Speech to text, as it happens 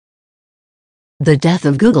The death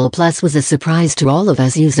of Google Plus was a surprise to all of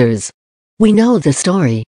us users. We know the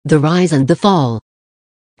story, the rise and the fall.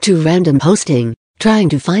 To random posting, trying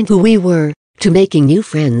to find who we were, to making new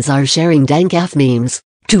friends or sharing dank AF memes,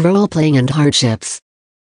 to role-playing and hardships.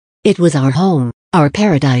 It was our home, our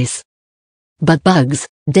paradise. But bugs,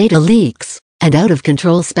 data leaks, and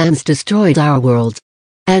out-of-control spams destroyed our world.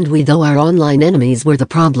 And we, though our online enemies, were the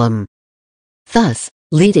problem. Thus,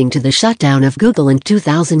 leading to the shutdown of Google in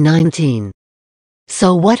 2019.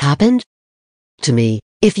 So what happened? To me,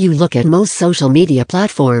 if you look at most social media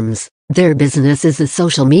platforms, their business is the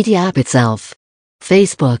social media app itself.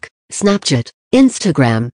 Facebook, Snapchat,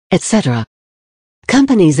 Instagram, etc.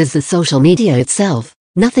 Companies is the social media itself,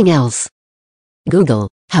 nothing else. Google,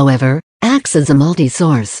 however, acts as a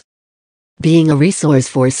multi-source. Being a resource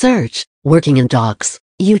for search, working in docs,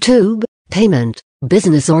 YouTube, payment,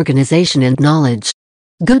 business organization and knowledge.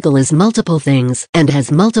 Google is multiple things and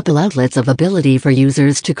has multiple outlets of ability for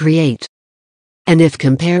users to create. And if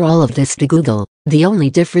compare all of this to Google, the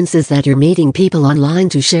only difference is that you're meeting people online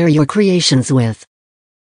to share your creations with.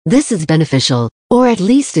 This is beneficial, or at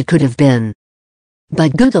least it could have been.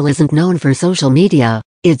 But Google isn't known for social media,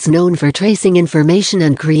 it's known for tracing information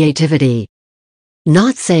and creativity.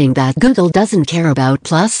 Not saying that Google doesn't care about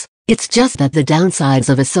Plus, it's just that the downsides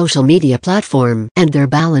of a social media platform and their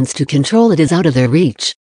balance to control it is out of their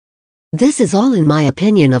reach. This is all in my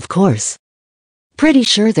opinion, of course. Pretty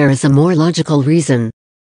sure there is a more logical reason.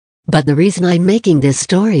 But the reason I'm making this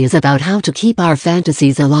story is about how to keep our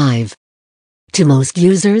fantasies alive. To most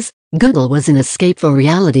users, Google was an escape for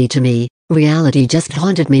reality. To me, reality just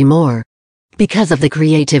haunted me more. Because of the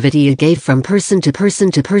creativity it gave from person to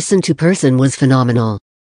person to person to person was phenomenal.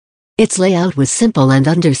 Its layout was simple and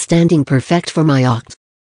understanding perfect for my oct.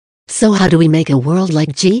 So how do we make a world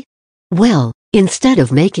like G? Well, instead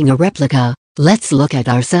of making a replica, let's look at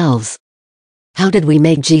ourselves. How did we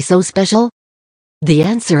make G so special? The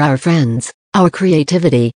answer: our friends, our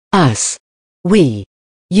creativity, us. We.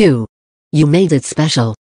 You. You made it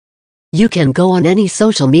special. You can go on any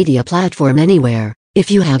social media platform anywhere. If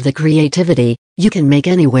you have the creativity, you can make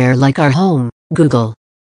anywhere like our home, Google.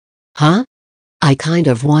 Huh? I kind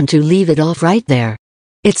of want to leave it off right there.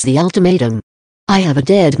 It's the ultimatum. I have a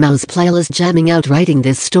dead mouse playlist jamming out writing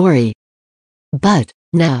this story. But,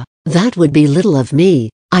 nah, that would be little of me.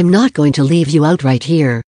 I'm not going to leave you out right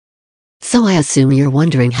here. So I assume you're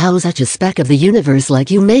wondering how such a speck of the universe like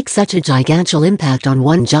you make such a gigantic impact on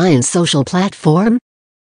one giant social platform?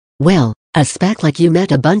 Well, a speck like you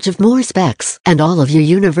met a bunch of more specks, and all of your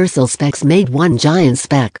universal specks made one giant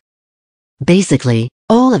speck. Basically,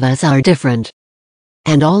 all of us are different.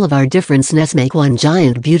 And all of our differences make one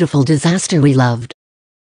giant beautiful disaster we loved.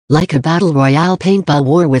 Like a battle royale paintball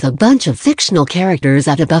war with a bunch of fictional characters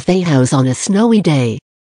at a buffet house on a snowy day.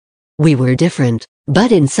 We were different,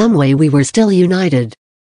 but in some way we were still united.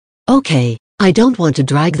 Okay, I don't want to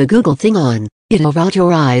drag the Google thing on, it'll rot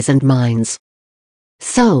your eyes and minds.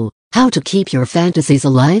 So, how to keep your fantasies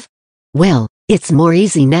alive? Well, it's more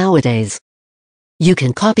easy nowadays. You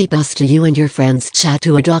can copy-paste you and your friends' chat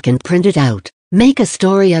to a doc and print it out, make a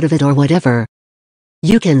story out of it or whatever.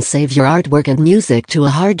 You can save your artwork and music to a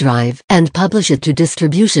hard drive and publish it to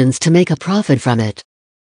distributions to make a profit from it.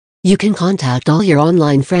 You can contact all your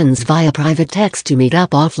online friends via private text to meet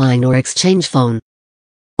up offline or exchange phone.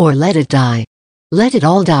 Or let it die. Let it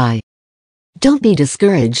all die. Don't be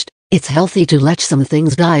discouraged, it's healthy to let some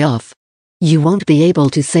things die off. You won't be able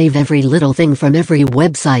to save every little thing from every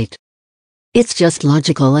website. It's just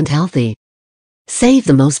logical and healthy. Save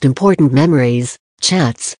the most important memories,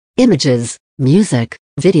 chats, images, music,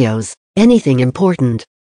 videos, anything important.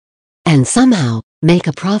 And somehow, make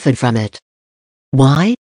a profit from it.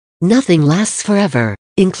 Why? Nothing lasts forever,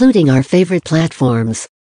 including our favorite platforms.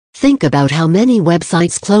 Think about how many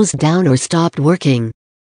websites closed down or stopped working.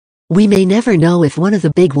 We may never know if one of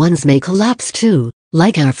the big ones may collapse too,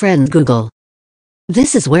 like our friend Google.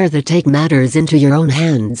 This is where the take matters into your own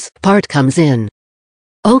hands part comes in.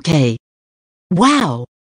 Okay. Wow.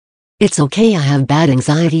 It's okay, I have bad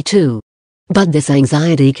anxiety too. But this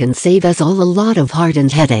anxiety can save us all a lot of heart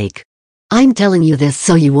and headache. I'm telling you this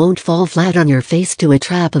so you won't fall flat on your face to a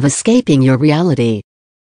trap of escaping your reality.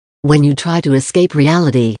 When you try to escape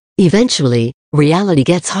reality, eventually, reality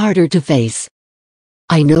gets harder to face.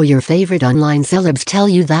 I know your favorite online celebs tell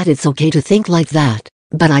you that it's okay to think like that,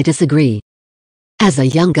 but I disagree. As a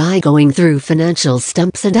young guy going through financial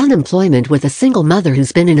stumps and unemployment with a single mother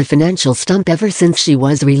who's been in a financial stump ever since she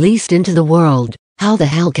was released into the world, how the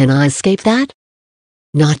hell can I escape that?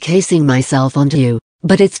 Not casing myself onto you,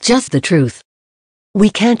 but it's just the truth. We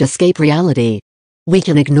can't escape reality. We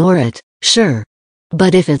can ignore it, sure.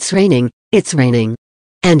 But if it's raining, It's raining.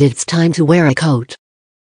 And it's time to wear a coat.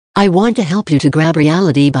 I want to help you to grab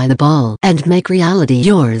reality by the ball and make reality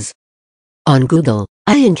yours. On Google,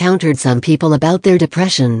 I encountered some people about their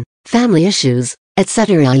depression, family issues,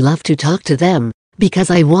 etc. I love to talk to them, because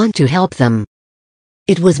I want to help them.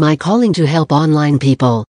 It was my calling to help online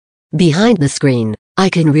people. Behind the screen, I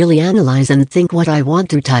can really analyze and think what I want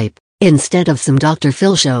to type, instead of some Dr.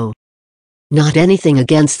 Phil show. Not anything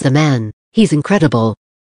against the man, he's incredible.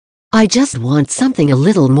 I just want something a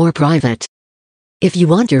little more private. If you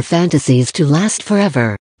want your fantasies to last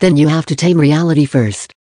forever, then you have to tame reality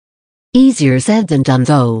first. Easier said than done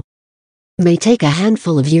though. May take a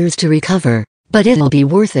handful of years to recover, but it'll be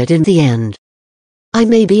worth it in the end. I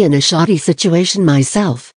may be in a shoddy situation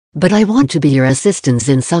myself, but I want to be your assistance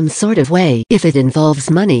in some sort of way. If it involves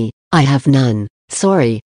money, I have none,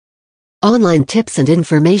 sorry. Online tips and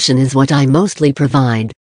information is what I mostly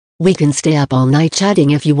provide. We can stay up all night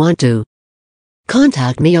chatting if you want to.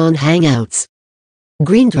 Contact me on Hangouts.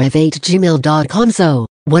 greendrive8@gmail.com. So,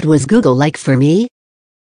 what was Google like for me?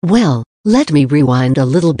 Well, let me rewind a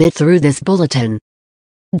little bit through this bulletin.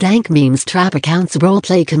 Dank memes, trap accounts,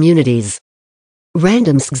 roleplay communities.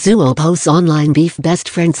 Random Xzuo posts, online beef, best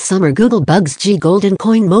friends, summer, Google bugs, G golden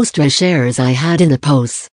coin, most reshares I had in the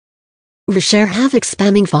posts. Reshare havoc,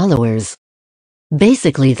 spamming followers.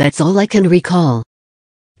 Basically that's all I can recall.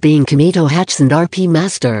 Being Camito Hatsune RP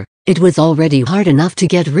Master, it was already hard enough to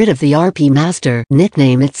get rid of the RP Master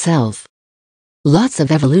nickname itself. Lots of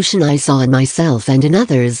evolution I saw in myself and in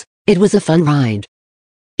others. It was a fun ride.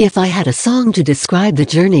 If I had a song to describe the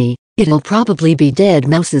journey, it'll probably be Dead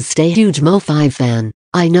Mouse's Stay Huge Mo 5 fan,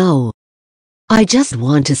 I know. I just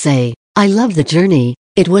want to say, I love the journey,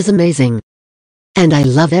 it was amazing. And I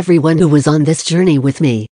love everyone who was on this journey with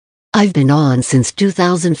me. I've been on since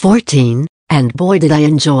 2014, and boy did I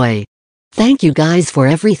enjoy. Thank you guys for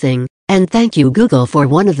everything, and thank you Google for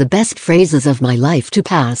one of the best phrases of my life to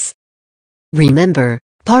pass. Remember,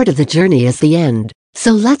 part of the journey is the end,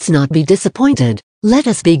 so let's not be disappointed, let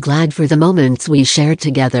us be glad for the moments we shared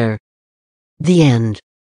together. The end.